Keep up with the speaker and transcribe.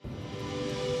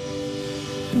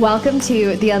Welcome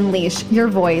to the Unleash Your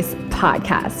Voice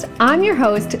podcast. I'm your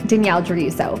host, Danielle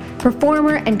Druso,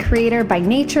 performer and creator by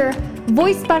nature,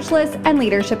 voice specialist, and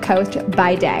leadership coach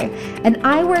by day. And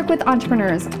I work with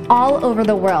entrepreneurs all over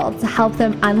the world to help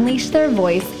them unleash their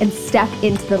voice and step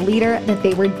into the leader that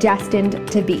they were destined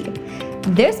to be.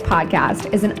 This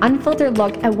podcast is an unfiltered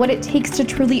look at what it takes to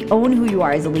truly own who you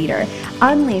are as a leader,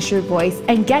 unleash your voice,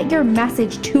 and get your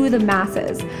message to the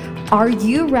masses. Are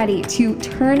you ready to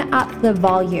turn up the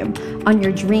volume on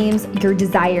your dreams, your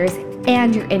desires,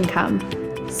 and your income?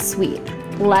 Sweet.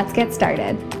 Let's get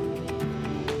started.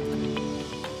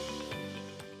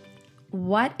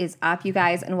 What is up, you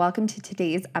guys, and welcome to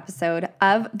today's episode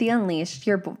of the Unleash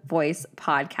Your Voice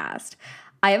podcast.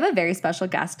 I have a very special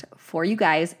guest for you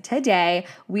guys today.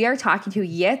 We are talking to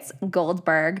Yitz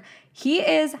Goldberg. He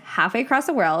is halfway across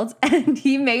the world and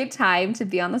he made time to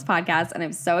be on this podcast, and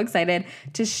I'm so excited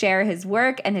to share his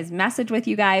work and his message with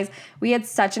you guys. We had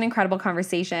such an incredible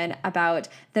conversation about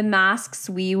the masks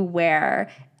we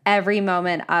wear every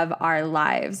moment of our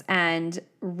lives and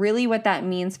really what that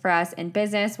means for us in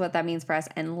business, what that means for us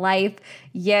in life.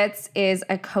 Yitz is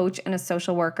a coach and a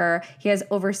social worker. He has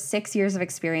over 6 years of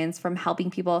experience from helping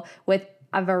people with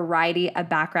a variety of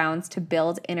backgrounds to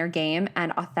build inner game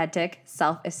and authentic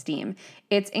self-esteem.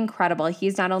 It's incredible.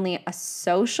 He's not only a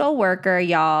social worker,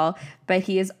 y'all, but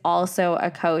he is also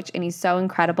a coach, and he's so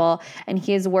incredible. And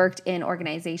he has worked in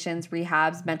organizations,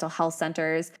 rehabs, mental health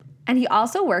centers, and he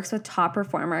also works with top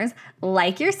performers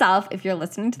like yourself, if you're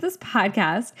listening to this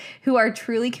podcast, who are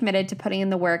truly committed to putting in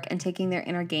the work and taking their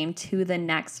inner game to the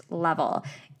next level.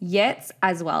 Yitz,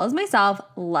 as well as myself,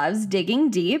 loves digging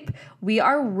deep. We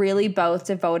are really both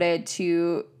devoted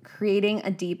to creating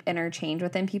a deep inner change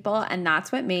within people, and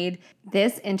that's what made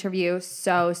this interview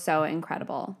so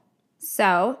incredible.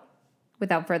 So,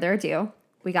 without further ado,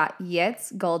 we got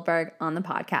Yitz Goldberg on the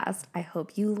podcast. I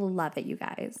hope you love it, you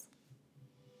guys.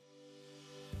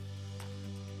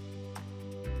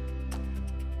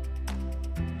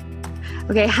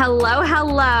 Okay,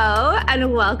 hello,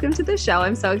 and welcome to the show.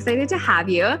 I'm so excited to have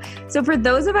you. So for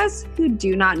those of us who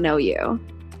do not know you,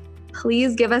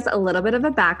 please give us a little bit of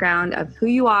a background of who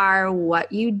you are, what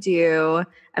you do,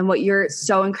 and what you're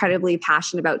so incredibly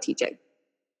passionate about teaching.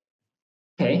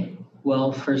 Okay,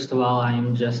 well, first of all,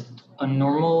 I'm just a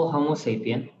normal Homo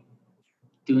sapien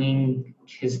doing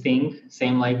his thing,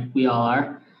 same like we all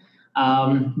are.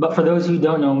 But for those who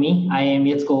don't know me, I am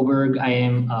Yitz Goldberg. I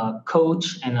am a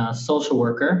coach and a social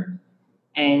worker,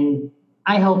 and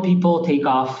I help people take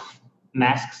off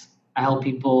masks. I help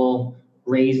people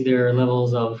raise their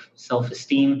levels of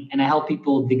self-esteem, and I help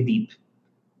people dig deep.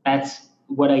 That's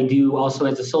what I do also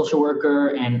as a social worker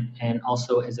and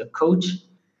also as a coach.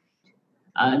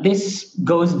 This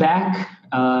goes back,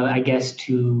 I guess,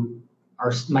 to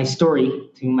my story,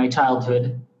 to my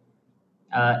childhood.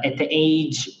 At the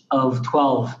age of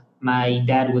 12, my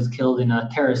dad was killed in a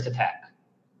terrorist attack,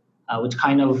 which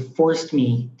kind of forced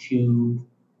me to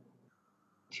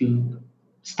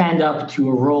stand up to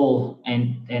a role,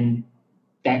 and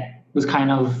that was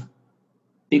kind of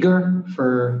bigger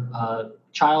for a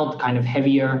child, kind of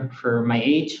heavier for my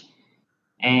age,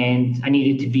 and I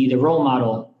needed to be the role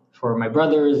model for my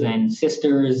brothers and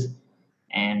sisters,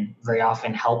 and very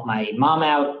often help my mom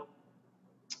out.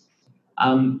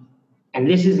 And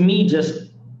this is me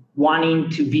just wanting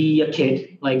to be a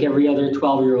kid like every other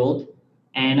 12-year-old.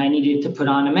 And I needed to put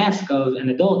on a mask of an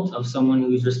adult, of someone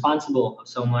who's responsible, of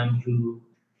someone who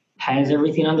has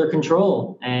everything under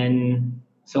control, and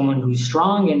someone who's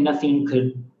strong and nothing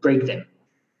could break them.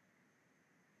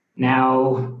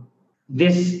 Now,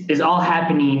 this is all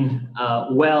happening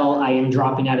while I am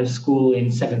dropping out of school in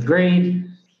 7th grade,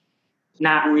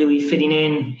 not really fitting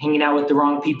in, hanging out with the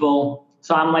wrong people.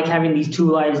 So I'm like having these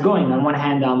two lives going. On one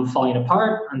hand, I'm falling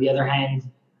apart. On the other hand,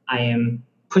 I am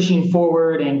pushing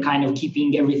forward and kind of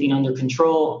keeping everything under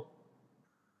control.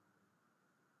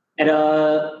 At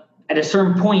a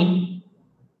certain point,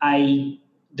 the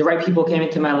right people came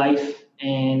into my life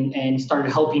and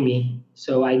started helping me.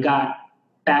 So I got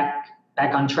back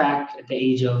on track at the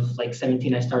age of like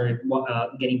 17. I started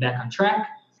getting back on track.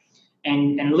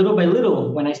 And little by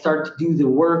little, when I started to do the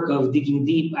work of digging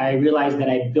deep, I realized that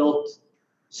I built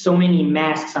so many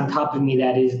masks on top of me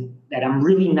that I'm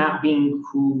really not being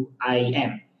who I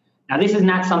am. Now, this is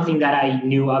not something that I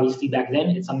knew obviously back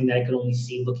then. It's something that I could only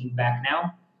see looking back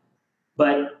now.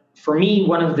 But for me,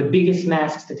 one of the biggest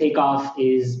masks to take off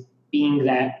is being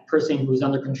that person who's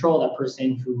under control, that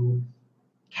person who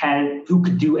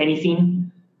could do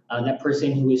anything, that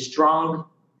person who is strong,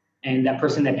 and that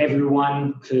person that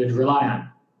everyone could rely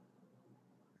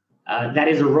on. That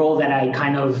is a role that I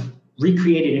kind of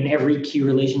recreated in every key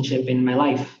relationship in my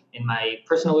life, in my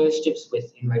personal relationships,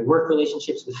 in my work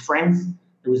relationships with friends.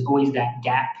 There was always that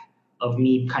gap of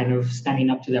me kind of standing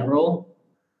up to that role.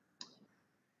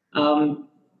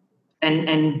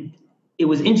 And it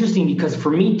was interesting because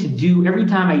for me to do, every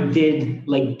time I did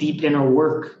like deep inner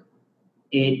work,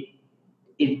 it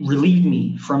relieved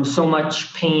me from so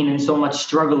much pain and so much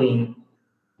struggling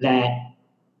that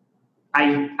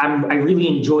I really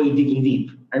enjoy digging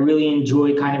deep. I really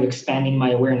enjoy kind of expanding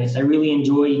my awareness. I really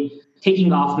enjoy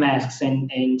taking off masks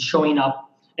and showing up.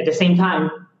 At the same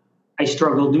time, I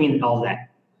struggle doing all that.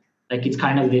 Like, it's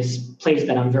kind of this place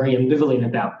that I'm very ambivalent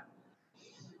about.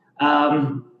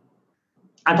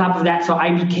 On top of that, so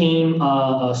I became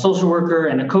a social worker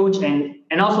and a coach, and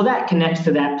also that connects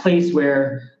to that place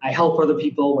where I help other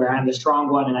people, where I'm the strong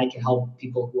one and I can help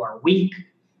people who are weak.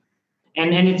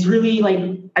 And it's really like,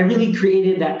 I really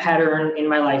created that pattern in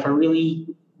my life. I really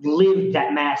lived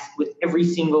that mask with every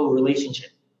single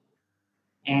relationship.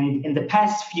 And in the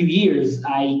past few years,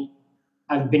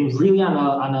 I've been really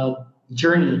on a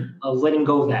journey of letting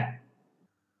go of that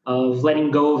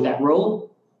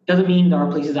role. Doesn't mean there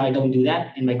are places I don't do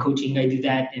that. In my coaching, I do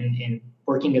that. In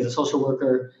working as a social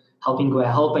worker, helping who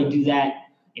I help, I do that.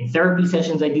 In therapy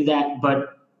sessions, I do that.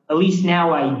 But at least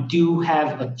now I do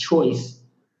have a choice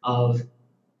of,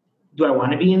 do I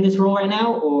want to be in this role right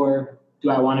now, or do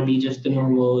I want to be just the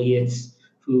normal Yitz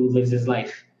who lives his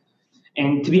life?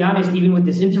 And to be honest, even with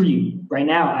this interview right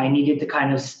now, I needed to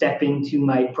kind of step into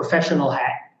my professional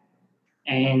hat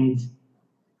and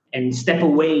step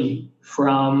away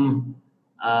from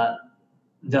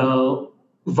the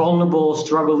vulnerable,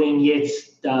 struggling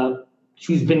Yitz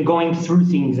who's been going through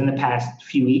things in the past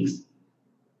few weeks.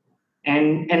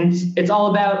 And it's all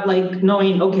about like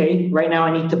knowing, okay, right now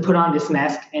I need to put on this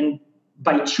mask. And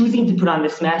by choosing to put on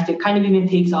this mask, it kind of even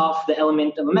takes off the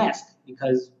element of a mask,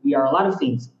 because we are a lot of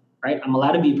things, right? I'm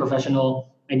allowed to be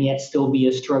professional and yet still be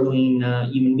a struggling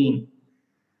human being.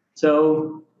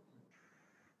 So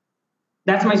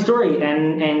that's my story.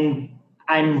 And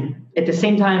I'm, at the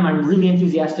same time, I'm really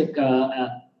enthusiastic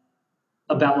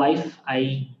about life.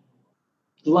 I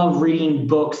love reading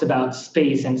books about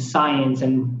space and science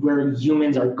and where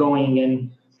humans are going.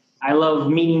 And I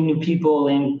love meeting new people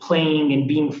and playing and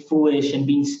being foolish and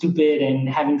being stupid and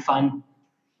having fun.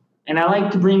 And I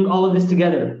like to bring all of this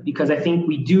together because I think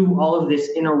we do all of this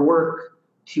inner work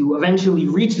to eventually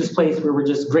reach this place where we're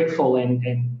just grateful and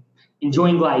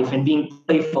enjoying life and being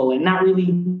playful and not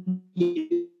really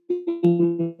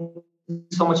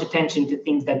so much attention to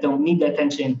things that don't need the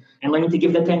attention, and learning to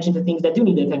give the attention to things that do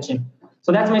need the attention.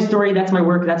 So that's my story. That's my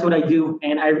work. That's what I do.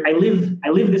 And I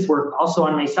live this work also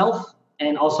on myself,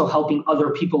 and also helping other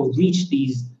people reach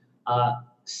these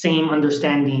same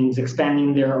understandings,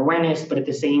 expanding their awareness, but at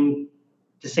the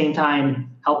same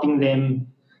time, helping them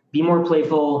be more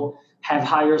playful, have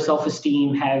higher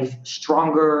self-esteem, have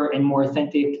stronger and more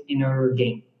authentic inner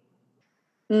game.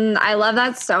 I love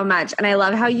that so much. And I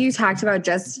love how you talked about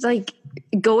just like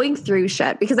going through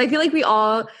shit, because I feel like we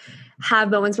all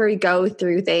have moments where we go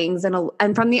through things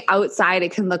and from the outside,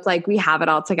 it can look like we have it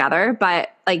all together. But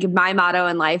like my motto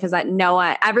in life is that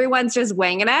everyone's just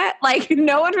winging it. Like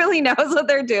no one really knows what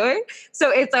they're doing. So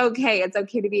it's okay. It's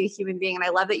okay to be a human being. And I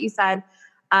love that you said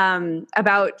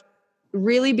about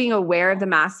really being aware of the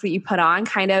mask that you put on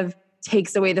kind of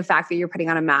takes away the fact that you're putting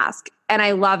on a mask. And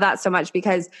I love that so much,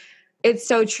 because it's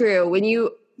so true. When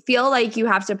you feel like you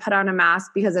have to put on a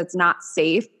mask because it's not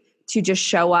safe to just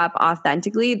show up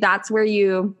authentically, that's where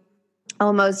you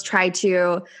almost try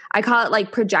to, I call it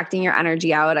like projecting your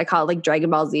energy out. I call it like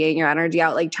Dragon Ball Z-ing your energy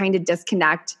out, like trying to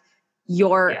disconnect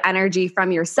your energy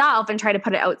from yourself and try to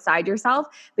put it outside yourself.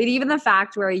 But even the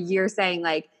fact where you're saying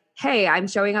like, hey, I'm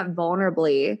showing up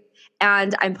vulnerably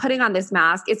and I'm putting on this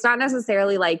mask. It's not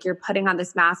necessarily like you're putting on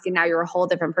this mask and now you're a whole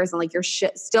different person. Like you're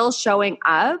still showing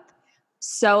up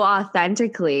so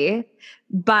authentically,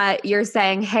 but you're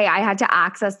saying, hey, I had to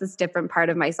access this different part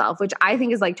of myself, which I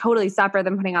think is like totally separate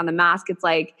than putting on the mask. It's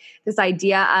like this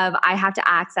idea of I have to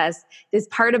access this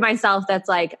part of myself that's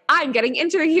like, I'm getting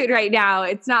interviewed right now.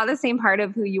 It's not the same part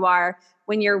of who you are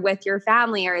when you're with your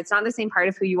family, or it's not the same part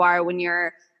of who you are when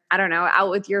you're, I don't know, out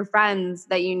with your friends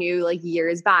that you knew like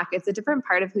years back. It's a different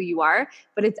part of who you are,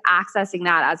 but it's accessing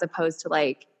that as opposed to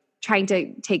like trying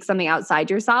to take something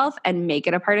outside yourself and make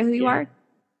it a part of who you are.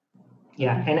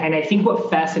 Yeah, and I think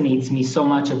what fascinates me so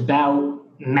much about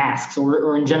masks,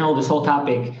 or in general this whole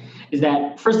topic, is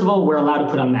that first of all, we're allowed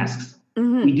to put on masks.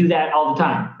 Mm-hmm. We do that all the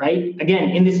time, right? Again,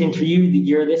 in this interview,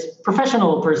 you're this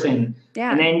professional person,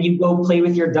 and then you go play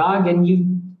with your dog and you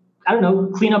I don't know,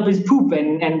 clean up his poop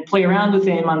and play around with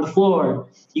him on the floor.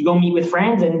 You go meet with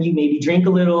friends and you maybe drink a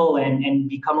little and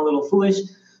become a little foolish.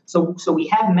 So we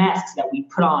have masks that we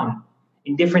put on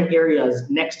in different areas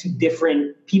next to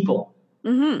different people.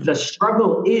 Mm-hmm. The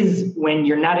struggle is when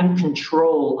you're not in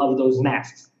control of those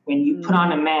masks. When you put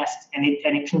on a mask and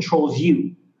it controls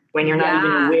you, when you're not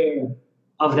even aware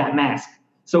of that mask.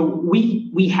 So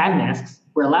we have masks.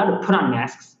 We're allowed to put on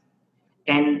masks,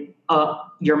 and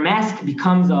your mask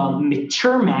becomes a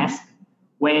mature mask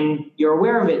when you're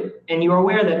aware of it and you're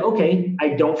aware that, okay, I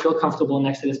don't feel comfortable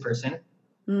next to this person.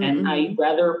 And I'd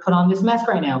rather put on this mask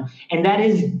right now. And that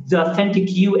is the authentic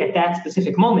you at that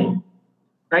specific moment,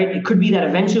 right? It could be that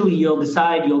eventually you'll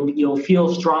decide you'll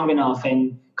feel strong enough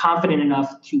and confident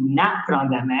enough to not put on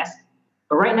that mask.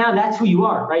 But right now, that's who you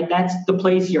are, right? That's the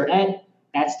place you're at.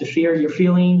 That's the fear you're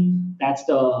feeling. That's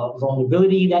the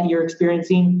vulnerability that you're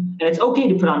experiencing. And it's okay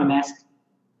to put on a mask.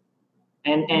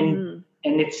 And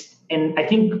I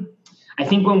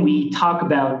think when we talk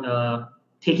about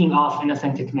taking off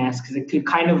inauthentic masks, it could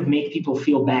kind of make people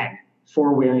feel bad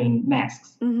for wearing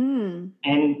masks. Mm-hmm.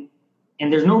 And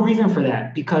there's no reason for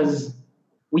that, because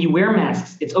we wear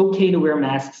masks. It's okay to wear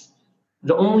masks.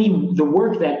 The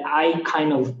work that I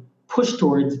kind of push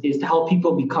towards is to help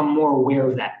people become more aware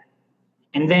of that,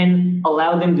 and then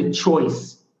allow them the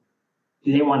choice.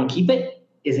 Do they want to keep it?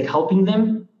 Is it helping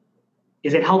them?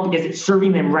 Is it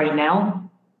serving them right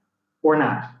now or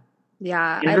not?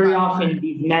 Yeah. And very often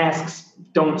these masks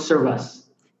don't serve us.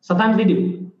 Sometimes they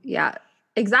do. Yeah,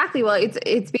 exactly. Well,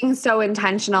 it's being so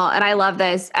intentional, and I love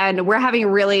this. And we're having a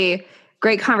really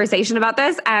great conversation about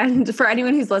this. And for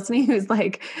anyone who's listening, who's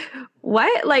like,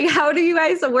 what? Like, how do you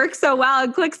guys work so well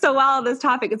and click so well on this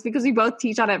topic? It's because we both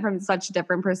teach on it from such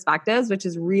different perspectives, which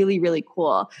is really, really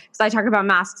cool. Because I talk about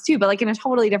masks too, but like in a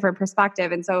totally different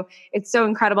perspective. And so it's so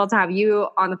incredible to have you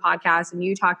on the podcast and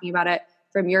you talking about it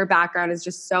from your background is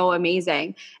just so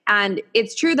amazing. And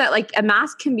it's true that like a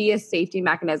mask can be a safety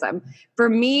mechanism. For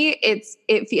me,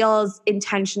 it feels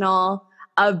intentional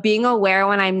of being aware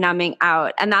when I'm numbing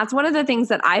out. And that's one of the things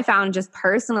that I found just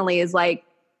personally is like,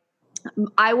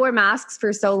 I wore masks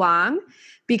for so long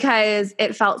because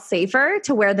it felt safer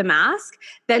to wear the mask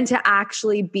than to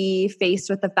actually be faced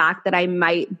with the fact that I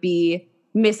might be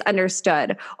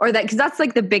misunderstood, or that, because that's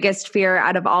like the biggest fear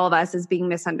out of all of us is being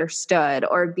misunderstood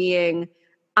or being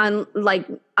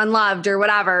unloved or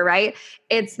whatever, right?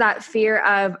 It's that fear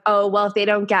of, oh, well, if they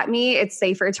don't get me, it's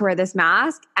safer to wear this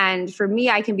mask. And for me,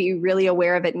 I can be really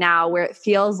aware of it now where it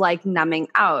feels like numbing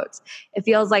out. It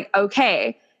feels like,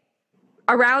 okay,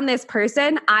 around this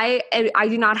person, I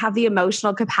do not have the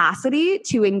emotional capacity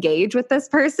to engage with this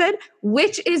person,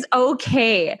 which is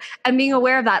okay. And being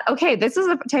aware of that, okay, this is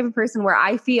a type of person where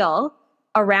I feel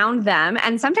around them.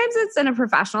 And sometimes it's in a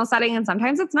professional setting and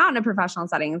sometimes it's not in a professional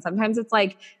setting. And sometimes it's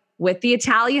like with the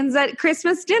Italians at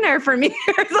Christmas dinner for me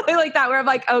or something like that, where I'm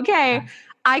like, okay,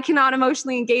 I cannot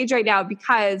emotionally engage right now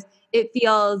because it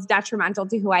feels detrimental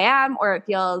to who I am, or it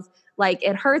feels like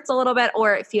it hurts a little bit,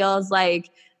 or it feels like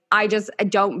I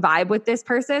don't vibe with this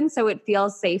person. So it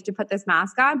feels safe to put this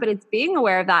mask on, but it's being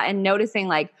aware of that and noticing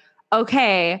like,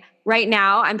 okay, right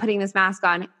now I'm putting this mask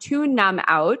on to numb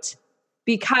out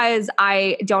because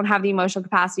I don't have the emotional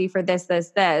capacity for this.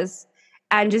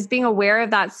 And just being aware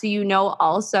of that so you know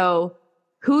also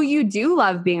who you do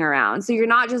love being around. So you're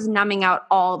not just numbing out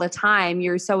all the time.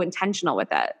 You're so intentional with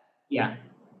it. Yeah.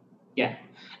 Yeah.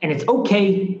 And it's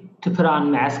okay to put on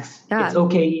masks. Yeah. It's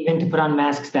okay even to put on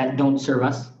masks that don't serve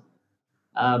us.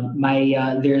 I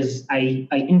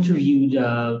interviewed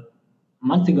 2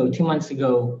 months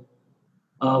ago,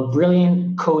 a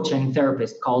brilliant coach and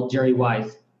therapist called Jerry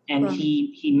Wise. And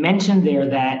he mentioned there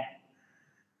that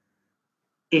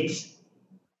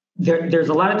there's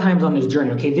a lot of times on this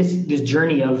journey, okay, this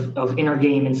journey of inner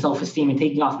game and self-esteem and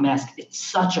taking off masks, it's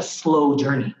such a slow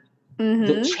journey. Mm-hmm.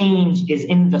 The change is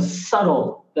in the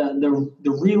subtle, the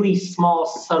really small,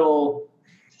 subtle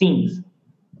things.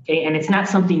 Okay, and it's not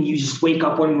something you just wake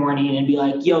up one morning and be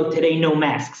like, yo, today no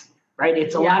masks, right?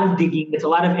 It's a lot of digging, it's a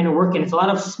lot of inner work, and it's a lot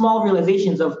of small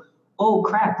realizations of, oh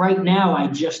crap, right now I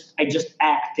just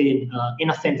acted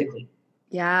inauthentically.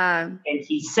 Yeah. And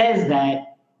he says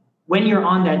that when you're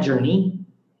on that journey,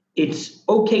 it's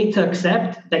okay to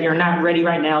accept that you're not ready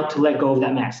right now to let go of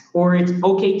that mask. Or it's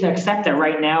okay to accept that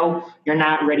right now you're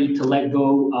not ready to let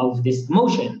go of this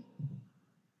emotion.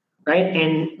 Right?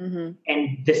 And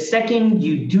the second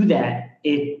you do that,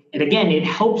 it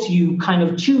helps you kind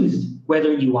of choose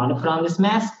whether you want to put on this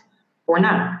mask or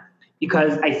not.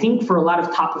 Because I think for a lot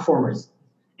of top performers,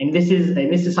 and this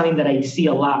is something that I see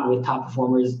a lot with top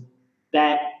performers,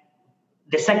 that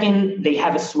the second they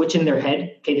have a switch in their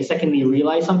head, okay, the second they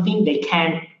realize something, they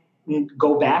can't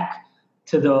go back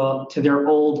to their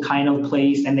old kind of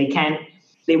place, and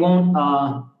they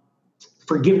won't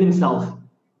forgive themselves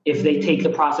if they take the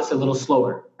process a little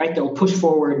slower, right? They'll push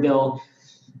forward. They'll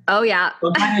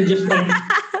kind of just like,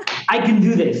 I can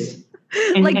do this.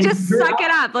 And just suck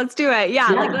it up. Let's do it. Yeah.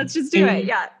 Like, let's just do it.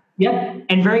 Yeah. Yep.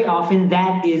 And very often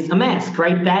that is a mask,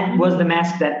 right? That was the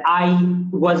mask that I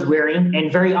was wearing.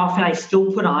 And very often I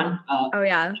still put on.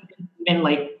 And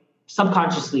like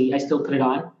subconsciously, I still put it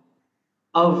on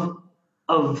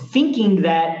of thinking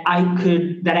that I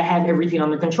had everything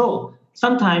under control.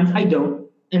 Sometimes I don't.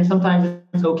 And sometimes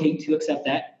it's okay to accept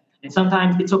that. And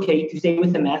sometimes it's okay to stay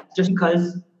with the mask just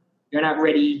because you're not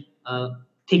ready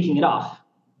taking it off.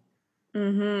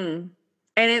 Mm-hmm.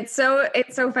 And it's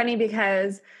so funny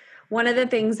because one of the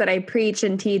things that I preach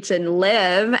and teach and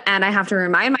live, and I have to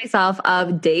remind myself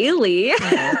of daily,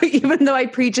 even though I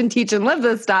preach and teach and live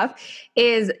this stuff,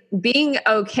 is being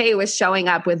okay with showing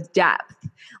up with depth.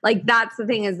 Like, that's the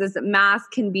thing, is this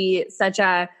mask can be such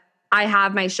a, I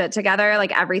have my shit together,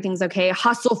 like everything's okay,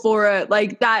 hustle for it,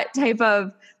 like that type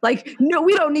of, like, no,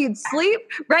 we don't need sleep,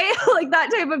 right? Like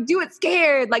that type of do it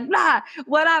scared, like, nah,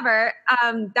 whatever.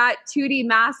 That 2D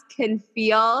mask can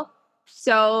feel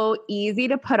so easy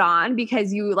to put on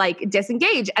because you like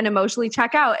disengage and emotionally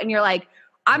check out, and you're like,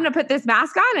 I'm going to put this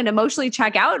mask on and emotionally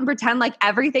check out and pretend like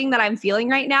everything that I'm feeling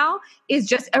right now is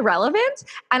just irrelevant.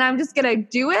 And I'm just going to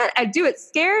do it. I do it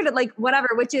scared, like whatever,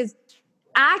 which is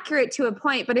accurate to a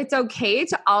point, but it's okay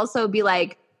to also be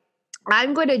like,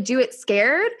 I'm going to do it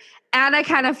scared. And I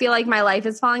kind of feel like my life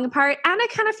is falling apart. And I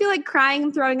kind of feel like crying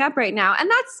and throwing up right now.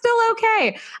 And that's still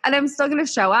okay. And I'm still going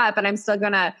to show up, and I'm still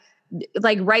going to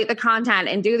like write the content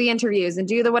and do the interviews and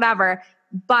do the whatever.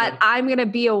 But I'm going to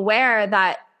be aware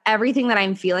that everything that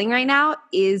I'm feeling right now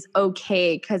is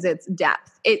okay because it's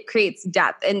depth. It creates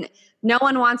depth. And no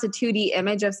one wants a 2D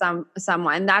image of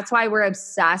someone. That's why we're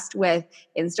obsessed with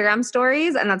Instagram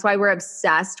stories. And that's why we're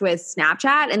obsessed with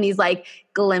Snapchat and these like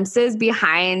glimpses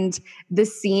behind the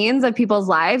scenes of people's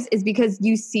lives, is because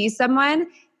you see someone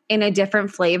in a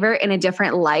different flavor, in a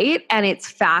different light. And it's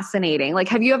fascinating. Like,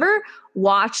 have you ever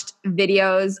watched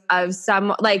videos of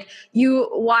like you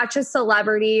watch a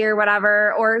celebrity or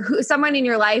whatever, or someone in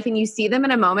your life, and you see them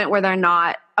in a moment where they're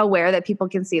not aware that people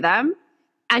can see them,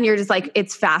 and you're just like,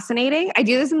 it's fascinating. I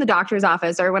do this in the doctor's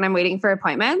office or when I'm waiting for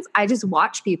appointments. I just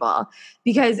watch people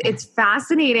because it's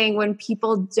fascinating when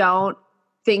people don't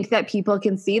think that people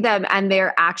can see them, and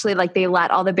they're actually like, they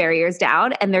let all the barriers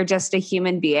down and they're just a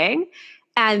human being.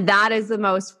 And that is the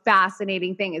most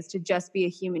fascinating thing, is to just be a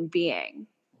human being.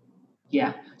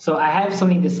 Yeah. So I have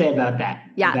something to say about that.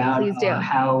 Yeah, about, please do.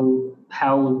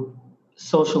 How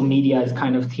social media is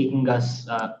kind of taking us,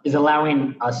 is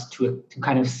allowing us to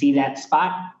kind of see that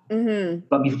spot. Mm-hmm.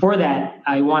 But before that,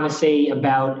 I want to say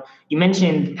about, you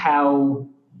mentioned how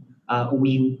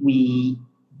we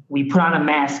put on a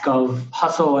mask of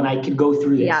hustle and I could go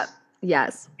through this. Yeah.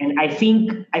 Yes. And I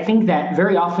think that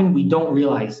very often we don't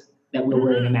realize that we're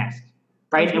wearing a mask.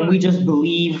 Right. And we just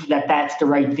believe that that's the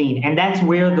right thing. And that's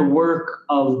where the work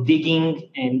of digging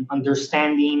and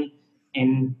understanding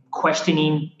and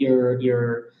questioning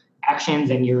your actions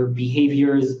and your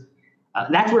behaviors,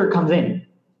 that's where it comes in.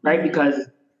 Right. Because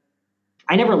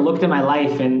I never looked at my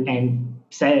life and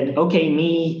said, okay,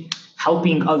 me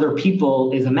helping other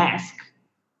people is a mask.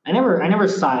 I never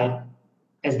saw it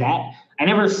as that. I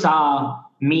never saw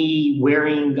me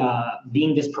wearing,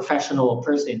 being this professional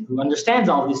person who understands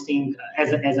all these things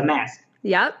as a mask.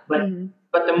 Yep.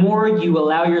 But the more you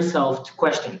allow yourself to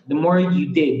question, the more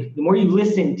you dig, the more you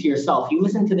listen to yourself, you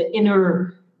listen to the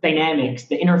inner dynamics,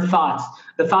 the inner thoughts,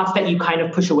 the thoughts that you kind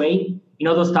of push away, you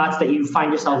know, those thoughts that you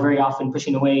find yourself very often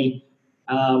pushing away.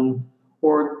 The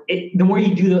more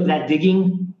you do that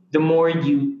digging, the more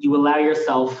you allow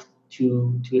yourself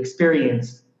to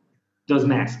experience those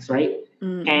masks, right?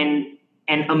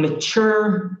 And a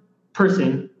mature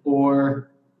person, or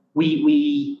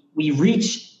we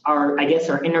reach our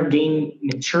inner game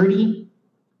maturity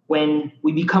when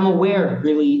we become aware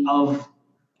really of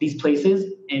these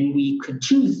places, and we could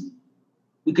choose,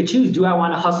 do I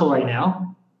want to hustle right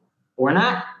now or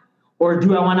not? Or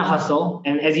do I want to hustle,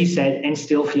 and as you said, and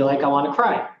still feel like I want to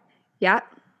cry? Yeah.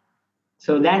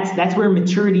 So that's where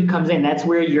maturity comes in. That's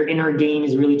where your inner game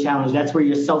is really challenged. That's where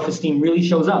your self-esteem really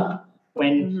shows up.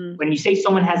 When you say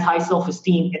someone has high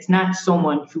self-esteem, it's not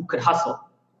someone who could hustle.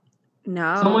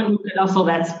 No. Someone who could hustle,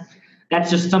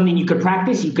 that's just something you could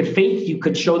practice, you could fake, you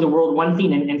could show the world one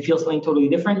thing and feel something totally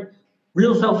different.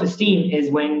 Real self-esteem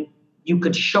is when you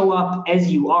could show up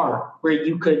as you are, where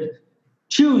you could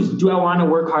choose, do I want to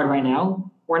work hard right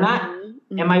now or not?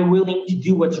 Am I willing to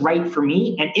do what's right for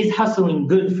me? And is hustling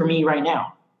good for me right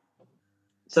now?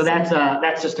 So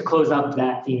that's just to close up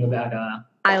that theme about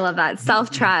I love that.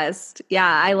 Self-trust.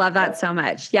 Yeah, I love that so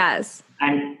much. Yes.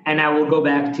 And I will go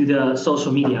back to the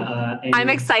social media. I'm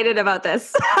excited about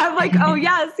this. I'm like, oh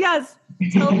yes.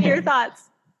 Tell me your thoughts.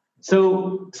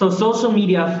 So social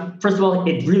media, first of all,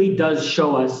 it really does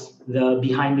show us the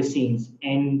behind the scenes,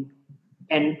 and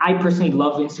I personally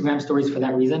love Instagram stories for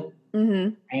that reason.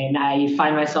 Mm-hmm. And I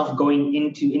find myself going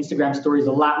into Instagram stories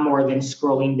a lot more than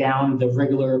scrolling down the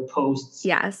regular posts.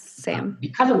 Yes, same.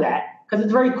 Because of that, because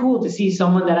it's very cool to see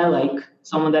someone that I like,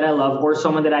 someone that I love, or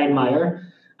someone that I admire.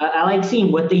 I like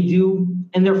seeing what they do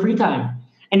in their free time.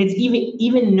 And it's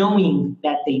even knowing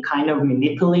that they kind of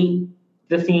manipulate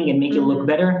the thing and make it look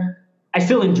better, I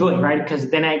still enjoy it, right? Because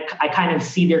then I kind of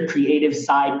see their creative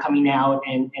side coming out,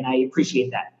 and I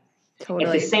appreciate that. Totally.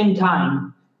 At the same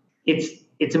time, it's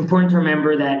important to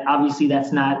remember that obviously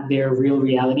that's not their real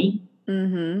reality.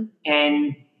 Mm-hmm.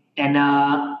 And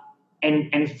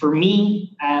for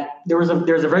me, there was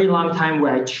a very long time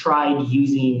where I tried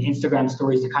using Instagram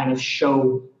stories to kind of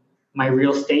show my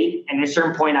real state. And at a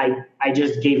certain point, I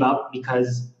just gave up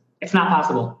because it's not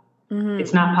possible. Mm-hmm.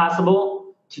 It's not possible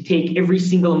to take every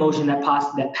single emotion that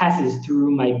passes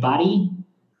through my body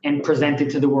and present it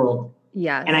to the world.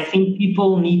 Yes. And I think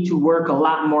people need to work a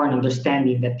lot more on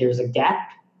understanding that there's a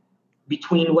gap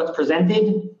between what's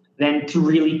presented than to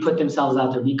really put themselves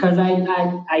out there, because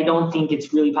I don't think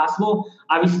it's really possible.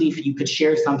 Obviously, if you could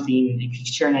share something, if you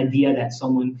share an idea that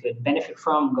someone could benefit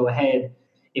from, go ahead.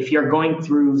 If you're going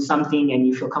through something and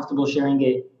you feel comfortable sharing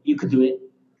it, you could do it.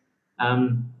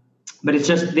 But it's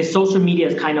just this social media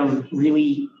is kind of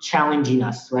really challenging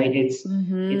us, right? It's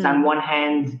on one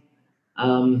hand,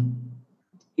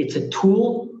 it's a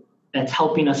tool that's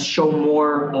helping us show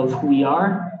more of who we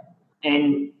are.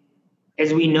 And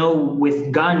as we know,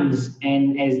 with guns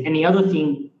and as any other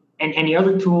thing and any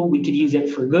other tool, we could use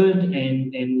it for good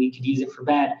and we could use it for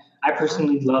bad. I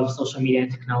personally love social media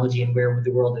and technology and where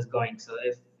the world is going. So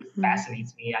it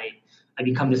fascinates me. I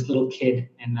become this little kid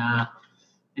and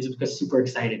it's just super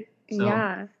excited. So.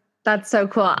 Yeah. That's so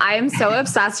cool. I am so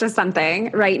obsessed with something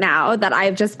right now that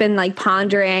I've just been like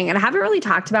pondering and I haven't really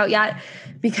talked about yet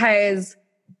because,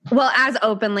 well, as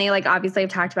openly, like obviously I've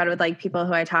talked about it with like people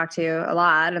who I talk to a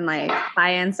lot and like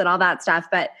clients and all that stuff,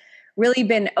 but really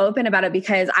been open about it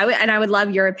because I would love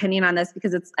your opinion on this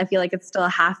because I feel like it's still a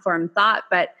half-formed thought,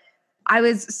 but I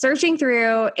was sifting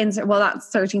through Instagram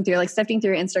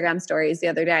stories the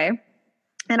other day.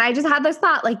 And I just had this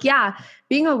thought, like, yeah,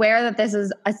 being aware that this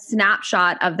is a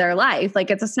snapshot of their life. Like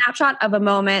it's a snapshot of a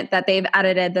moment that they've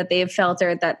edited, that they've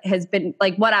filtered, that has been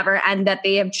like whatever, and that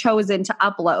they have chosen to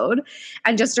upload.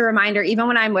 And just a reminder, even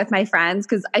when I'm with my friends,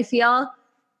 because I feel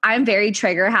I'm very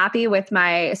trigger happy with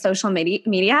my social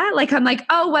media. Like I'm like,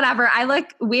 oh, whatever. I look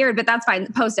weird, but that's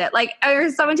fine. Post it. Like,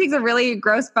 or someone takes a really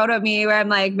gross photo of me where I'm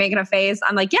like making a face.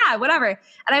 I'm like, yeah, whatever.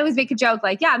 And I always make a joke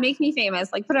like, yeah, make me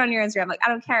famous. Like put it on your Instagram. Like, I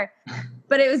don't care.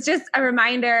 But it was just a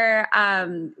reminder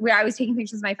where I was taking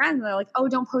pictures of my friends and they're like, oh,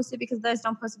 don't post it because of this.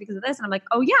 Don't post it because of this. And I'm like,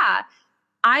 oh yeah,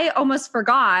 I almost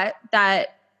forgot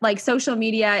that like social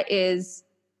media is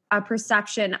a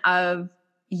perception of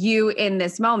you in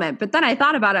this moment. But then I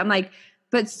thought about it. I'm like,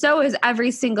 but so is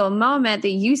every single moment that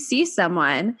you see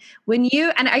someone when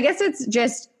you, and I guess it's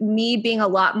just me being a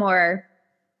lot more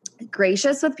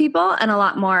gracious with people and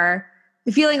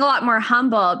feeling a lot more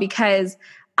humble because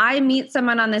I meet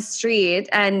someone on the street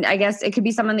and I guess it could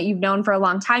be someone that you've known for a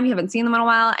long time. You haven't seen them in a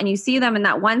while and you see them in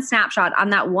that one snapshot on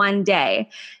that one day.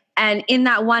 And in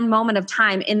that one moment of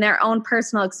time, in their own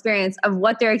personal experience of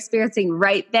what they're experiencing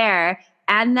right there.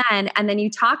 And then you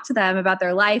talk to them about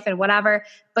their life and whatever,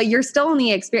 but you're still only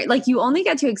you only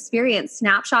get to experience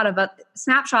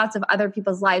snapshots of other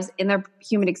people's lives in their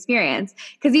human experience.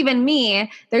 Because even me,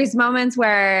 there's moments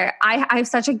where I have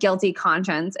such a guilty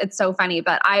conscience. It's so funny,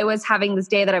 but I was having this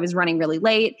day that I was running really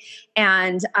late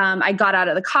and I got out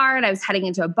of the car and I was heading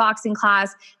into a boxing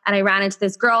class and I ran into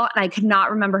this girl and I could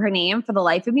not remember her name for the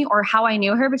life of me or how I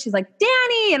knew her, but she's like,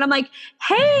 Danny. And I'm like,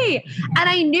 hey. And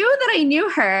I knew that I knew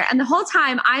her. And the whole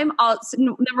time I'm all,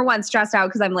 number one, stressed out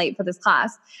because I'm late for this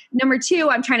class. Number two,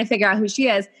 I'm trying to figure out who she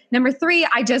is. Number three,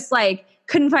 I just like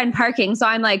couldn't find parking. So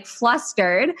I'm like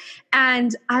flustered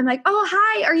and I'm like, oh,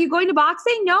 hi, are you going to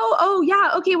boxing? No. Oh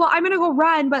yeah. Okay. Well, I'm going to go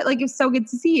run, but like, it's so good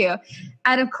to see you.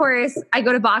 And of course I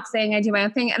go to boxing, I do my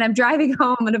own thing and I'm driving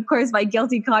home. And of course my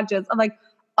guilty conscience, I'm like,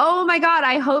 oh my God,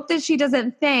 I hope that she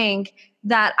doesn't think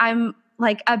that I'm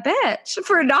like a bitch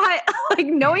for not like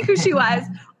knowing who she was.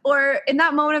 Or in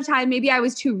that moment of time, maybe I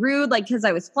was too rude, like, because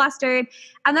I was flustered.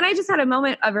 And then I just had a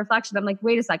moment of reflection. I'm like,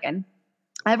 wait a second.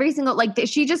 every single, like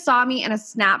she just saw me in a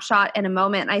snapshot in a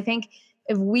moment. And I think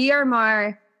if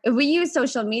we use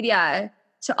social media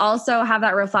to also have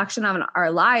that reflection on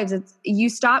our lives, you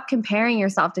stop comparing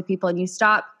yourself to people and you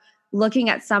stop looking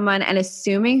at someone and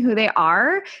assuming who they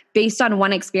are based on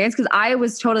one experience. Because I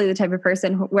was totally the type of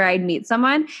person where I'd meet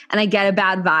someone and I get a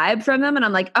bad vibe from them and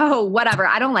I'm like, oh, whatever,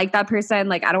 I don't like that person.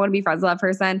 Like, I don't want to be friends with that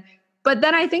person. But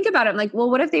then I think about it, I'm like, well,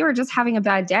 what if they were just having a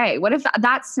bad day? What if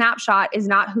that snapshot is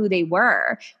not who they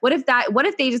were? What if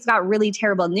they just got really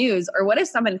terrible news? Or what if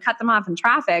someone cut them off in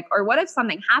traffic? Or what if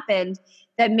something happened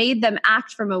that made them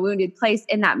act from a wounded place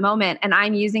in that moment? And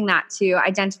I'm using that to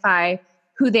identify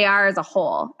who they are as a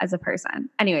whole, as a person.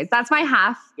 Anyways, that's my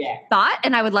half thought.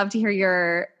 And I would love to hear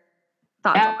your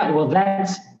thoughts. Yeah, well,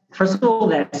 first of all,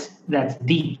 that's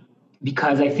deep,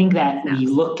 because I think that we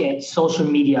look at social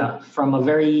media from a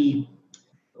very,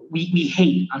 we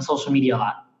hate on social media a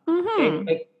lot. Okay?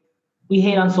 Like, we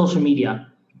hate on social media.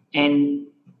 And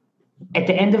at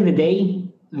the end of the day,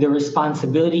 the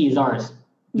responsibility is ours.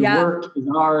 The work is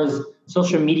ours.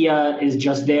 Social media is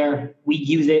just there. We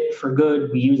use it for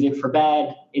good. We use it for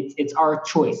bad. It's our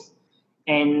choice.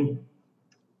 And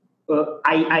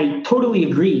I totally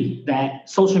agree that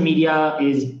social media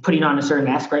is putting on a certain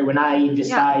mask, right? When I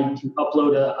decide to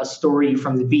upload a story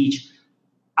from the beach,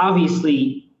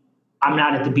 obviously I'm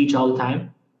not at the beach all the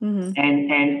time.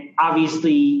 And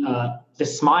obviously the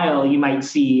smile you might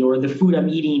see or the food I'm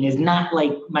eating is not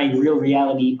like my real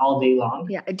reality all day long.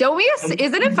 Yeah.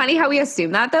 Isn't it funny how we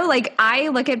assume that though? Like, I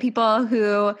look at people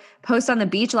who post on the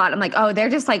beach a lot. I'm like, oh, they're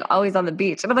just like always on the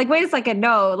beach. And I'm like, wait a second.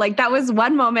 No, like that was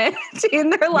one moment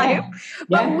in their life.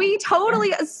 But we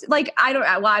totally like,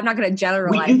 I'm not going to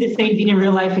generalize. We do the same thing in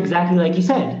real life, exactly like you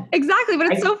said. Exactly. But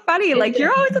it's so funny. Like,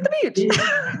 you're always at the beach.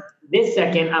 This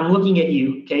second, I'm looking at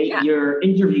you, okay? Yeah. You're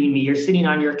interviewing me. You're sitting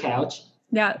on your couch.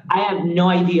 Yeah. I have no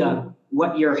idea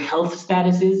what your health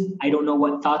status is. I don't know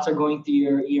what thoughts are going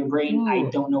through your brain. I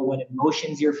don't know what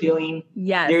emotions you're feeling.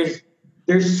 Yes.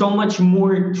 There's so much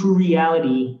more to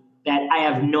reality that I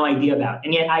have no idea about.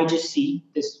 And yet I just see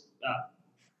this,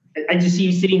 I just see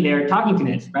you sitting there talking to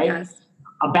me, right? Yes.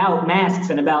 About masks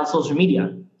and about social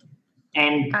media.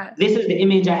 And this is the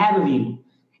image I have of you.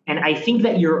 And I think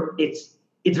that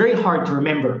it's very hard to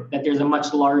remember that there's a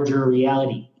much larger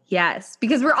reality. Yes,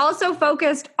 because we're also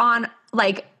focused on,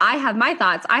 like, I have my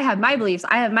thoughts, I have my beliefs,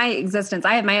 I have my existence,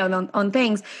 I have my own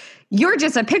things. You're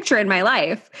just a picture in my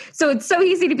life. So it's so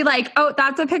easy to be like, oh,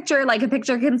 that's a picture. Like, a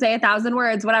picture can say 1,000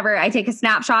 words, whatever. I take a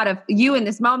snapshot of you in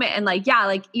this moment and like,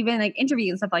 like even like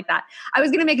interview and stuff like that. I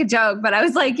was going to make a joke, but I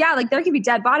was like, like there could be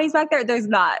dead bodies back there. There's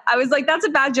not. I was like, that's a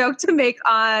bad joke to make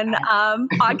on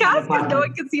podcast because no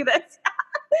one can see this.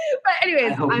 But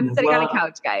anyways, I'm sitting on a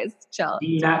couch, guys. Chill. Do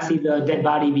you not see the dead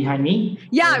body behind me?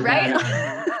 Yeah, right?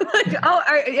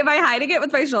 Am I hiding it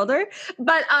with my shoulder?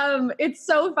 But it's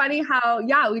so funny how,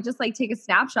 we just like take a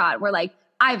snapshot. We're like,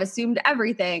 I've assumed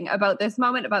everything about this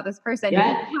moment, about this person.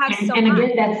 Yeah. And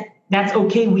again, that's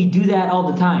okay. We do that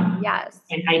all the time. Yes.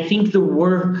 And I think the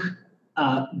work,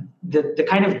 the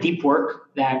kind of deep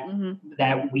work that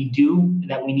we do,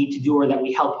 that we need to do, or that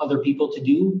we help other people to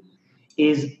do,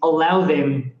 is allow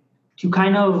them to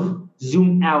kind of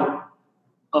zoom out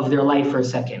of their life for a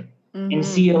second and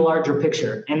see a larger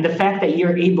picture. And the fact that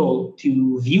you're able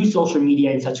to view social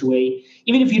media in such a way,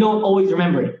 even if you don't always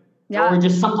remember it, or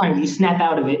just sometimes you snap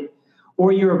out of it,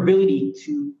 or your ability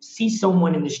to see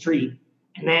someone in the street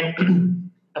and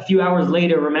then a few hours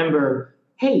later remember,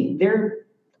 hey,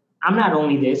 I'm not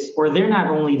only this, or they're not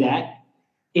only that.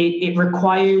 It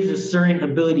requires a certain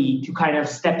ability to kind of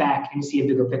step back and see a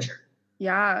bigger picture.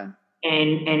 Yeah.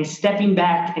 And stepping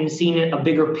back and seeing a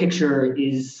bigger picture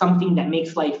is something that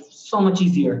makes life so much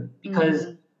easier, because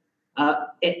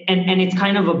and it's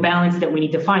kind of a balance that we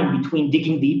need to find between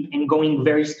digging deep and going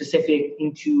very specific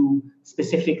into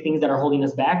specific things that are holding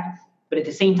us back, but at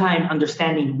the same time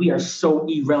understanding we are so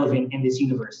irrelevant in this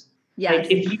universe. Yes.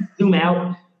 Like, if you zoom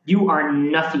out, you are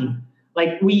nothing.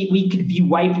 Like, we could be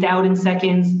wiped out in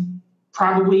seconds.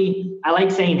 Probably, I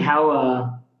like saying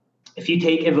how if you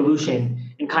take evolution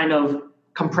and kind of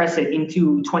compress it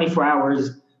into 24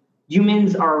 hours,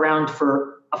 humans are around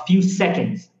for a few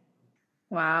seconds.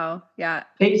 Wow. Yeah.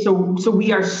 Okay, so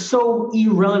we are so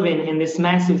irrelevant in this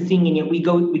massive thing, and yet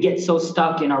we get so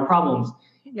stuck in our problems.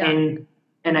 Yeah. And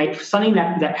something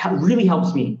that really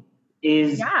helps me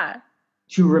is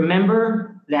to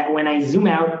remember that when I zoom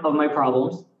out of my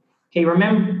problems,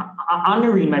 remember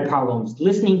honoring my problems,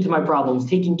 listening to my problems,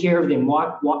 taking care of them,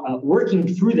 working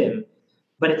through them,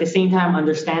 but at the same time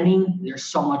understanding there's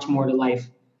so much more to life.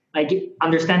 Like,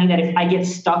 understanding that if I get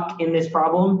stuck in this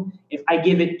problem, if I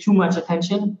give it too much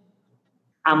attention,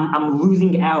 I'm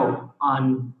losing out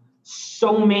on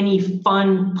so many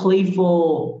fun,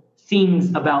 playful things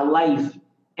about life.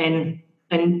 And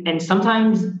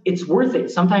sometimes it's worth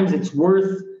it. Sometimes it's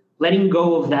worth letting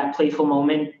go of that playful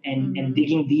moment and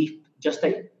digging deep just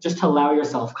to allow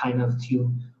yourself kind of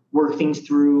to work things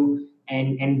through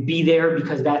and be there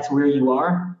because that's where you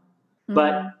are.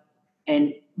 But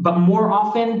but more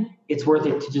often it's worth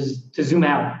it to zoom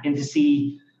out and to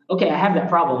see, okay, I have that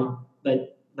problem,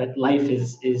 but life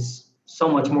is so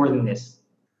much more than this.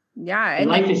 Yeah. And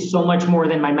life is so much more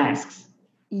than my masks.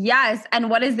 Yes. And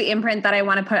what is the imprint that I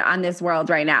want to put on this world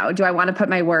right now? Do I want to put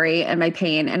my worry and my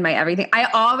pain and my everything?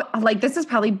 This is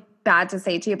probably bad to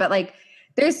say to you, but like,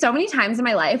 there's so many times in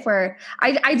my life where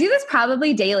I do this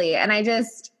probably daily. And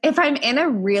if I'm in a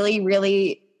really,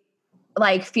 really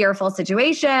like fearful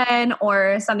situation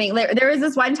or something, there was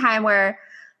this one time where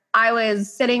I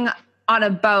was sitting on a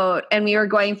boat and we were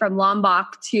going from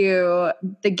Lombok to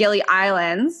the Gili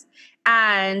Islands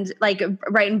and like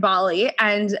right in Bali,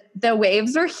 and the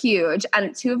waves are huge.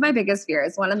 And two of my biggest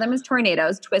fears, one of them is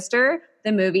tornadoes. Twister,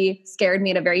 the movie, scared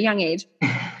me at a very young age.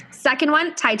 Second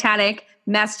one, Titanic,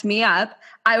 messed me up.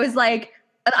 I was like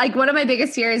one of my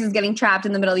biggest fears is getting trapped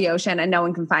in the middle of the ocean and no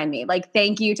one can find me. Like,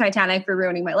 thank you, Titanic, for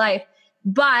ruining my life.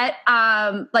 But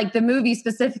like the movie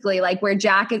specifically, like where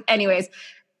Jack is, anyways,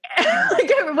 like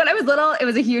when I was little, it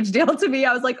was a huge deal to me.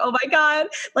 I was like, oh my God,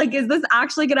 like, is this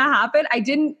actually going to happen? I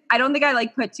don't think I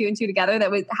like put two and two together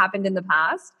that was happened in the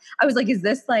past. I was like, is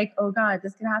this like, oh God,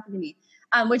 this could happen to me?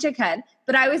 Which it could.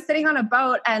 But I was sitting on a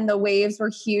boat and the waves were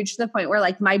huge to the point where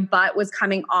like my butt was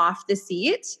coming off the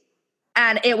seat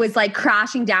and it was like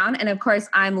crashing down. And of course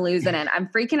I'm losing it. I'm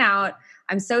freaking out.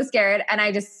 I'm so scared. And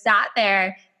I just sat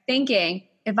there thinking,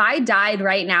 if I died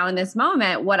right now in this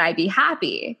moment, would I be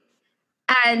happy?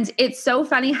 And it's so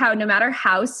funny how no matter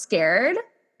how scared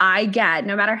I get,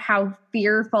 no matter how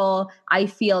fearful I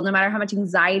feel, no matter how much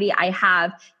anxiety I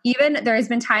have, even there's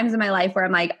been times in my life where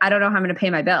I'm like, I don't know how I'm going to pay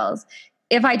my bills.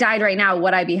 If I died right now,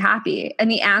 would I be happy?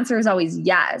 And the answer is always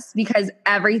yes, because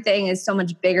everything is so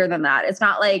much bigger than that. It's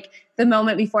not like the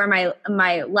moment before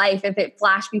my life, if it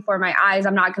flashed before my eyes,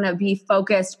 I'm not going to be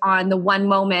focused on the one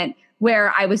moment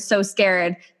where I was so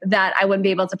scared that I wouldn't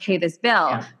be able to pay this bill.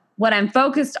 Yeah. What I'm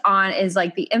focused on is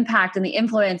like the impact and the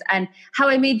influence and how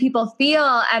I made people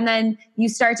feel. And then you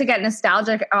start to get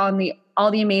nostalgic on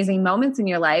all the amazing moments in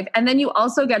your life. And then you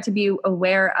also get to be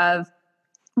aware of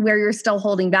where you're still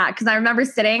holding back. Because I remember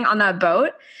sitting on that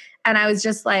boat and I was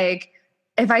just like,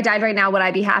 if I died right now, would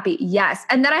I be happy? Yes.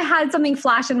 And then I had something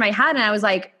flash in my head and I was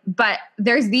like, but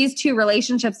there's these two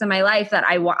relationships in my life that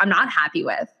I'm not happy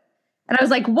with. And I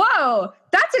was like, whoa,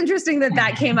 that's interesting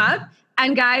that came up.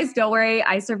 And guys, don't worry,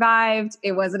 I survived.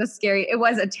 It was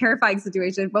a terrifying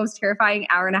situation, most terrifying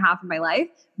hour and a half of my life.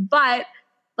 But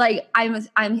like,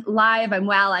 I'm live, I'm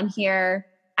well, I'm here.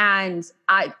 And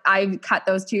I cut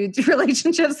those two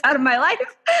relationships out of my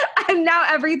life. And now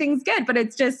everything's good. But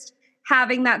it's just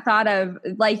having that thought of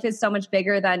life is so much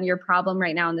bigger than your problem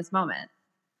right now in this moment.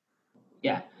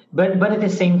 Yeah. But at the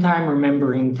same time,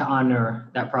 remembering to honor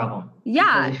that problem.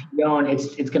 Yeah. Because if you don't,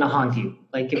 it's gonna haunt you.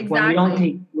 Like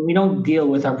exactly. when we don't deal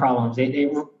with our problems,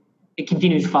 it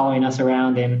continues following us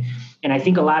around. And I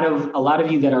think a lot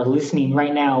of you that are listening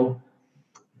right now,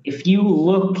 if you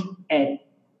look at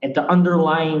the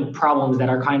underlying problems that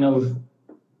are kind of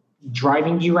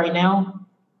driving you right now,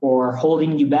 or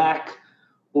holding you back,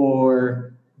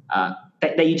 or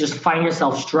that you just find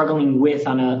yourself struggling with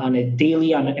on a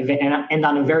daily and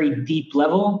on a very deep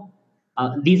level,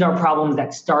 these are problems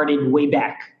that started way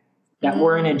back, that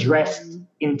weren't addressed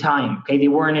in time. Okay, they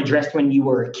weren't addressed when you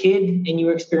were a kid and you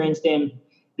experienced them.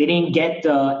 They didn't get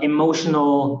the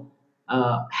emotional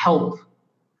help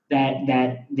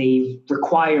that they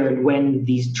required when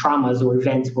these traumas or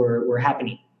events were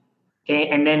happening. Okay,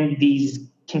 and then these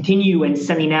continue and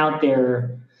sending out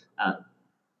their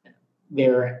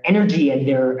energy and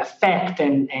their effect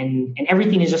and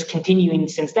everything is just continuing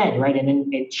since then, right? And then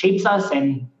it shapes us.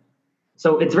 And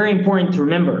so it's very important to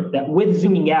remember that with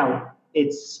zooming out,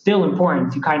 it's still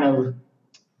important to kind of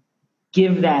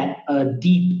give that a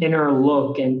deep inner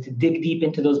look and to dig deep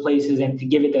into those places and to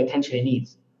give it the attention it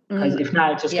needs. Because if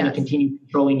not, it's just going to continue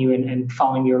controlling you and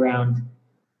following you around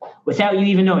without you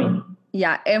even knowing.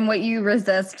 Yeah. And what you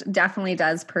resist definitely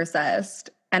does persist.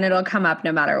 And it'll come up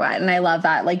no matter what. And I love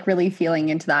that, like really feeling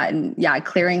into that and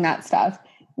clearing that stuff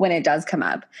when it does come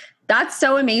up. That's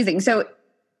so amazing. So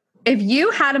if you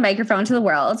had a microphone to the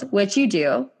world, which you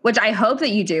do, which I hope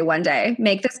that you do one day,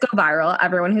 make this go viral,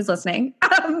 everyone who's listening.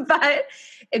 But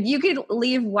if you could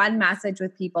leave one message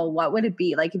with people, what would it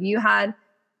be? Like if you had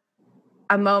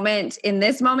a moment in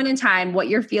this moment in time, what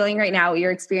you're feeling right now, what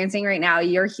you're experiencing right now,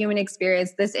 your human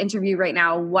experience, this interview right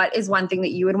now, what is one thing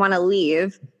that you would want to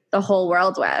leave the whole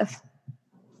world with?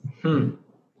 And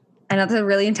that's a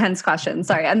really intense question.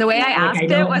 Sorry. And the way I asked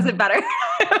it wasn't better.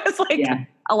 It was like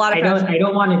a lot of pressure. I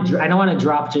don't want to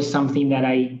drop just something that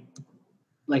I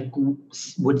like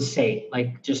would say,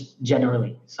 like just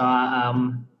generally. So,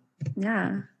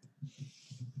 yeah.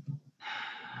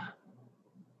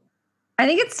 I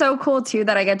think it's so cool too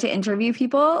that I get to interview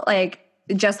people like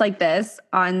just like this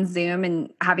on Zoom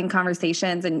and having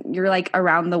conversations, and you're like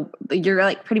you're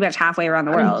like pretty much halfway around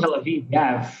the world. Tel Aviv,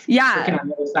 yeah. Yeah. On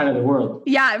the other side of the world.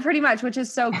 Yeah, pretty much, which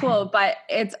is so cool. But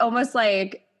it's almost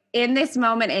like in this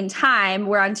moment in time,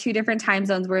 we're on 2 different time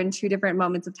zones. We're in 2 different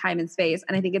moments of time and space.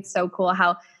 And I think it's so cool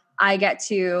how I get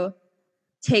to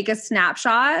take a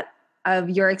snapshot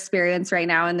of your experience right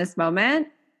now in this moment,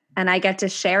 and I get to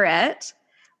share it.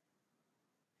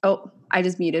 Oh, I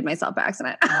just muted myself by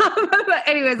accident. But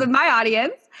anyways, with my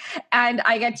audience, and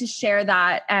I get to share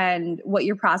that and what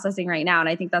you're processing right now. And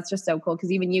I think that's just so cool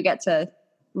because even you get to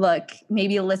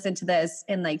maybe listen to this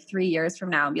in like 3 years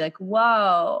from now and be like,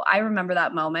 whoa, I remember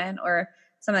that moment or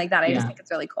something like that. I just think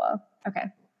it's really cool. Okay.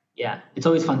 Yeah. It's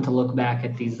always fun to look back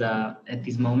at these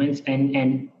moments.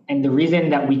 And the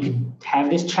reason that we could have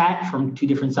this chat from 2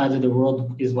 different sides of the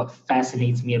world is what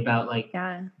fascinates me about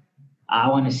I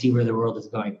want to see where the world is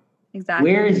going.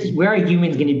 Exactly. Where are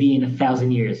humans going to be in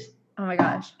 1,000 years? Oh my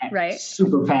gosh. Right.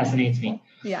 Super fascinates me.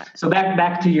 Yeah. So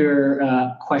back to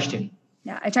your question.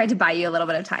 Yeah. I tried to buy you a little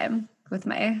bit of time with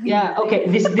my. Yeah. Okay.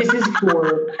 This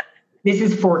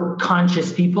is for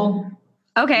conscious people.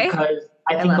 Okay. Because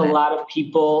I think a lot of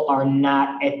people are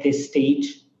not at this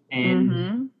stage,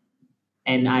 and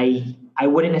I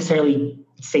wouldn't necessarily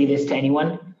say this to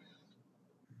anyone.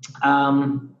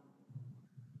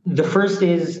 The first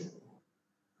is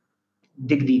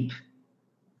dig deep.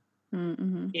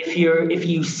 Mm-hmm. If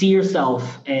you see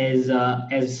yourself as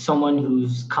someone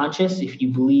who's conscious, if you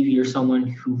believe you're someone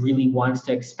who really wants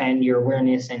to expand your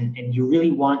awareness and you really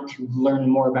want to learn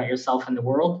more about yourself and the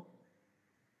world,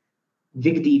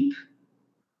 dig deep.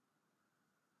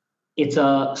 It's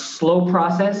a slow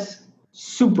process,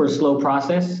 super slow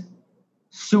process,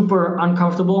 super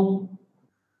uncomfortable.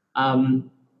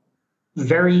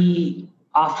 Very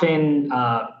often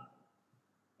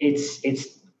it's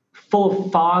full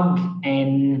of fog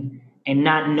and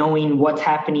not knowing what's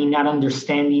happening, not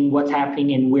understanding what's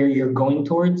happening and where you're going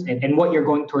towards and what you're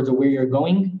going towards or where you're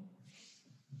going.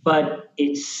 But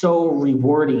it's so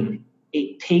rewarding.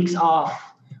 It takes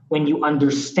off when you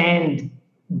understand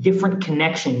different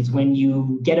connections, when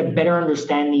you get a better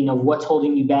understanding of what's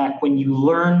holding you back, when you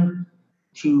learn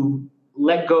to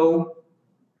let go,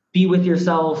 be with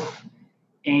yourself,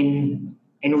 and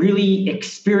really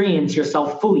experience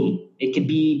yourself fully. It could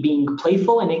be being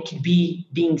playful and it could be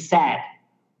being sad.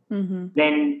 Mm-hmm.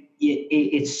 Then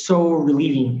it's so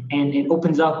relieving and it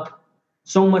opens up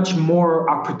so much more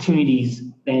opportunities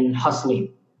than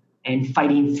hustling and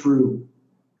fighting through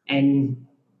and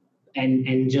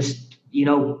just,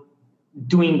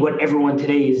 doing what everyone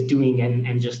today is doing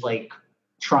and just like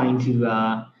trying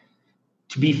to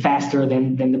be faster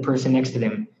than the person next to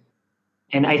them.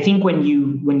 And I think when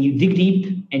you dig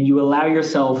deep and you allow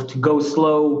yourself to go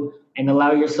slow and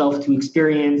allow yourself to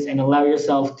experience and allow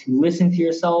yourself to listen to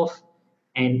yourself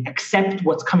and accept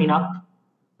what's coming up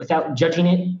without judging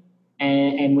it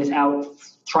and without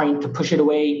trying to push it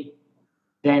away,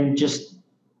 then just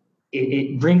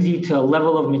it brings you to a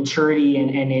level of maturity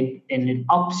and it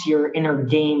ups your inner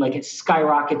game, like it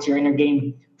skyrockets your inner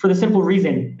game for the simple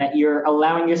reason that you're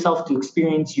allowing yourself to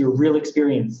experience your real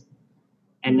experience.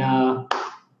 And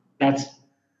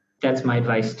that's my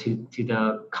advice to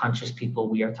the conscious people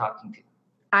we are talking to.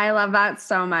 I love that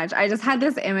so much. I just had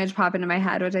this image pop into my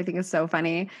head, which I think is so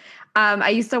funny. I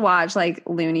used to watch like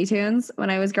Looney Tunes when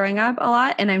I was growing up a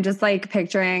lot. And I'm just like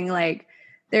picturing like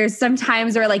there's some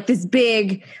times where like this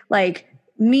big like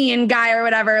mean guy or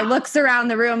whatever looks around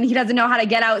the room. He doesn't know how to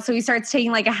get out. So he starts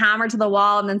taking like a hammer to the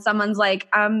wall. And then someone's like,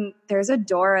 there's a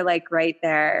door like right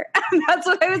there. And that's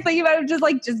what I was thinking about.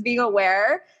 Just being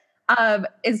aware of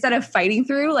instead of fighting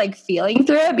through, like feeling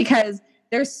through it, because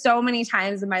there's so many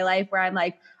times in my life where I'm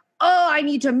like, oh, I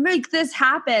need to make this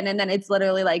happen. And then it's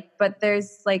literally like, but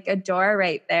there's like a door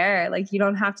right there. Like you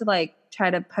don't have to like try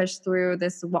to push through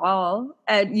this wall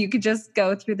and you could just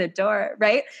go through the door.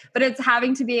 Right. But it's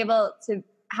having to be able to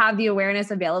have the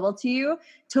awareness available to you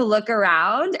to look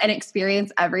around and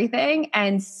experience everything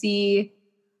and see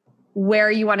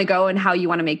where you want to go and how you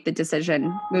want to make the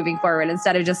decision moving forward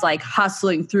instead of just like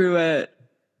hustling through it.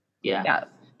 Yeah.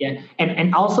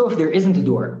 And also if there isn't a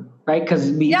door, right?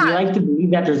 Because we like to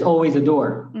believe that there's always a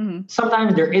door. Mm-hmm.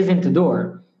 Sometimes there isn't a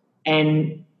door.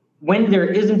 And when there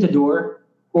isn't a door,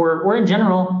 or in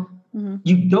general, Mm-hmm.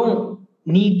 you don't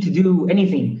need to do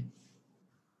anything.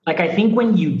 Like, I think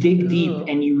when you dig deep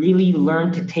and you really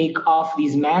learn to take off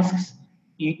these masks,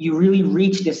 you really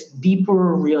reach this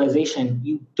deeper realization.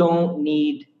 You don't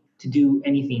need to do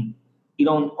anything. You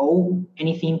don't owe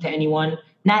anything to anyone,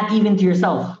 not even to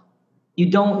yourself.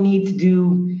 You don't need to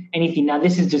do anything. Now,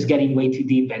 this is just getting way too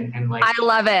deep and like. I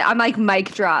love it. I'm like,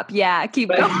 mic drop. Yeah, keep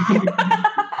going.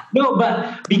 No,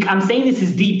 but I'm saying this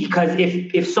is deep because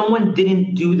if someone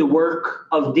didn't do the work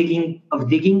of digging,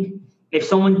 if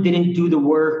someone didn't do the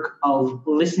work of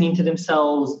listening to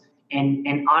themselves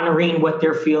and honoring what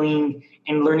they're feeling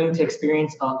and learning to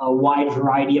experience a wide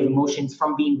variety of emotions,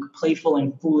 from being playful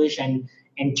and foolish and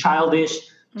childish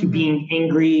to being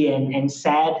angry and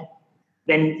sad,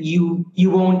 then you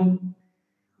won't.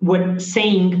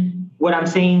 Saying what I'm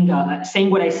saying, saying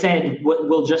what I said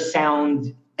will just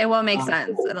sound. It won't make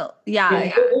sense. It'll,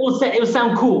 It will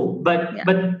sound cool, but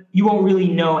you won't really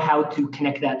know how to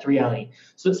connect that to reality.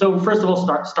 So first of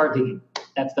all, start digging.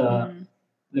 That's the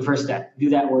first step. Do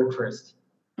that work first.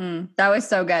 That was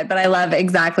so good. But I love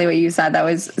exactly what you said. That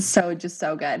was so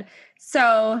good.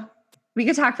 So we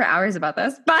could talk for hours about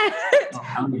this, but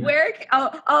hell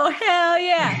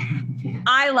yeah.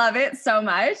 I love it so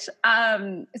much.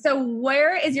 So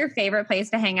where is your favorite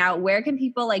place to hang out? Where can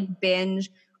people like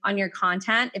binge on your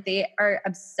content if they are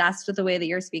obsessed with the way that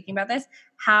you're speaking about this?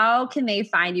 How can they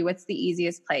find you? What's the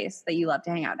easiest place that you love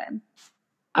to hang out in?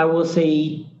 I will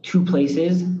say 2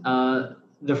 places.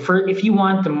 The first, if you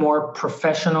want the more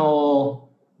professional,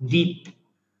 deep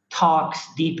talks,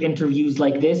 deep interviews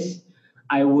like this,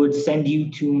 I would send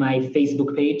you to my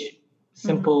Facebook page,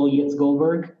 Simple Yitz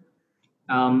Goldberg.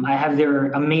 I have their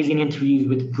amazing interviews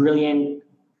with brilliant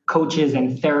coaches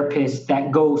and therapists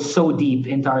that go so deep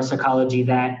into our psychology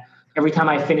that every time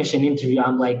I finish an interview,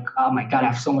 I'm like, oh my God, I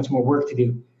have so much more work to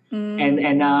do. And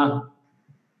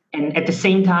at the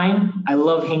same time, I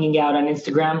love hanging out on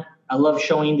Instagram. I love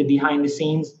showing the behind the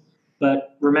scenes.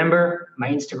 But remember, my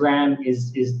Instagram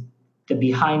is the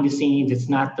behind the scenes. It's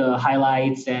not the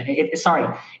highlights. It's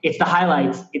the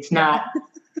highlights. It's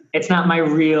not my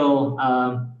real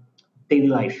daily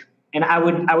life. And I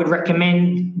would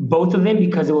recommend both of them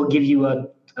because it will give you a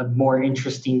more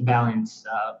interesting balance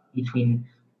between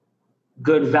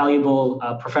good, valuable,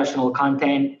 professional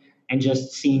content and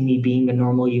just seeing me being a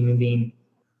normal human being.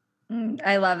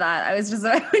 I love that. I was just,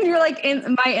 when you're like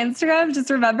in my Instagram, just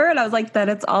remember, and I was like, that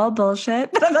it's all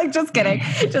bullshit. But I'm like, just kidding.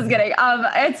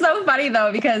 It's so funny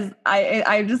though, because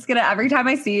I'm just going to, every time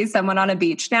I see someone on a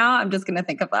beach now, I'm just going to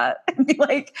think of that and be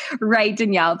like, right,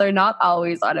 Danielle, they're not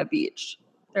always on a beach.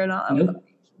 They're not always on a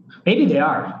beach. Maybe they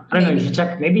are. I don't know. You should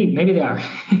check. Maybe they are.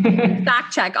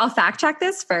 Fact check. I'll fact check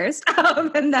this first.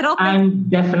 And then I'm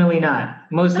definitely not.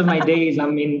 Most of my days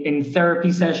I'm in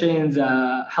therapy sessions,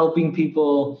 helping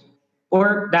people.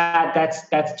 Or that's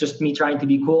just me trying to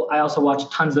be cool. I also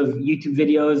watch tons of YouTube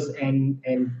videos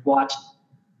and watched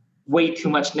way too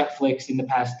much Netflix in the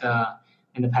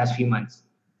past few months.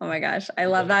 Oh my gosh, I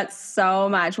love that so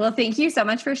much. Well, thank you so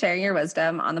much for sharing your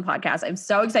wisdom on the podcast. I'm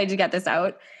so excited to get this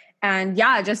out. And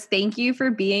yeah, just thank you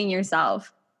for being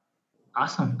yourself.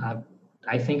 Awesome.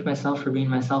 I thank myself for being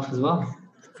myself as well.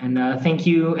 And thank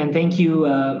you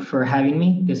for having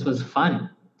me. This was fun,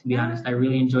 to be honest. I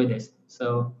really enjoyed this.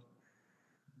 So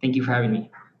thank you for having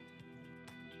me.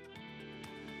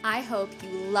 I hope you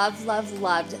loved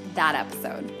that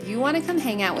episode. You want to come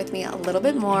hang out with me a little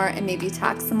bit more and maybe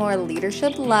talk some more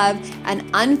leadership, love, and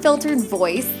unfiltered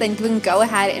voice, then you can go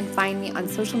ahead and find me on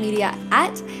social media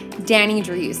at Danny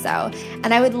Driuso.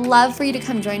 And I would love for you to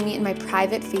come join me in my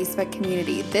private Facebook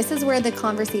community. This is where the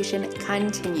conversation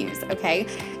continues, okay?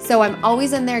 So I'm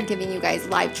always in there giving you guys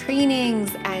live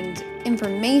trainings and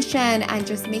information and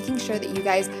just making sure that you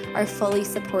guys are fully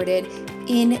supported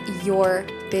in your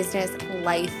business,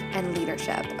 life, and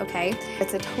leadership, okay?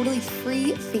 It's a totally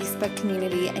free Facebook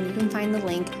community, and you can find the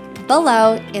link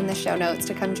below in the show notes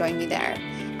to come join me there.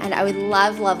 And I would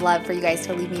love for you guys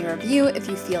to leave me a review if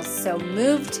you feel so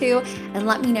moved to, and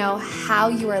let me know how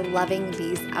you are loving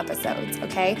these episodes,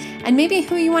 okay? And maybe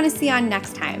who you want to see on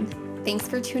next time. Thanks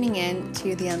for tuning in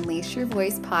to the Unleash Your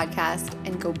Voice podcast,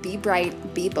 and go be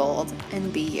bright, be bold,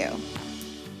 and be you.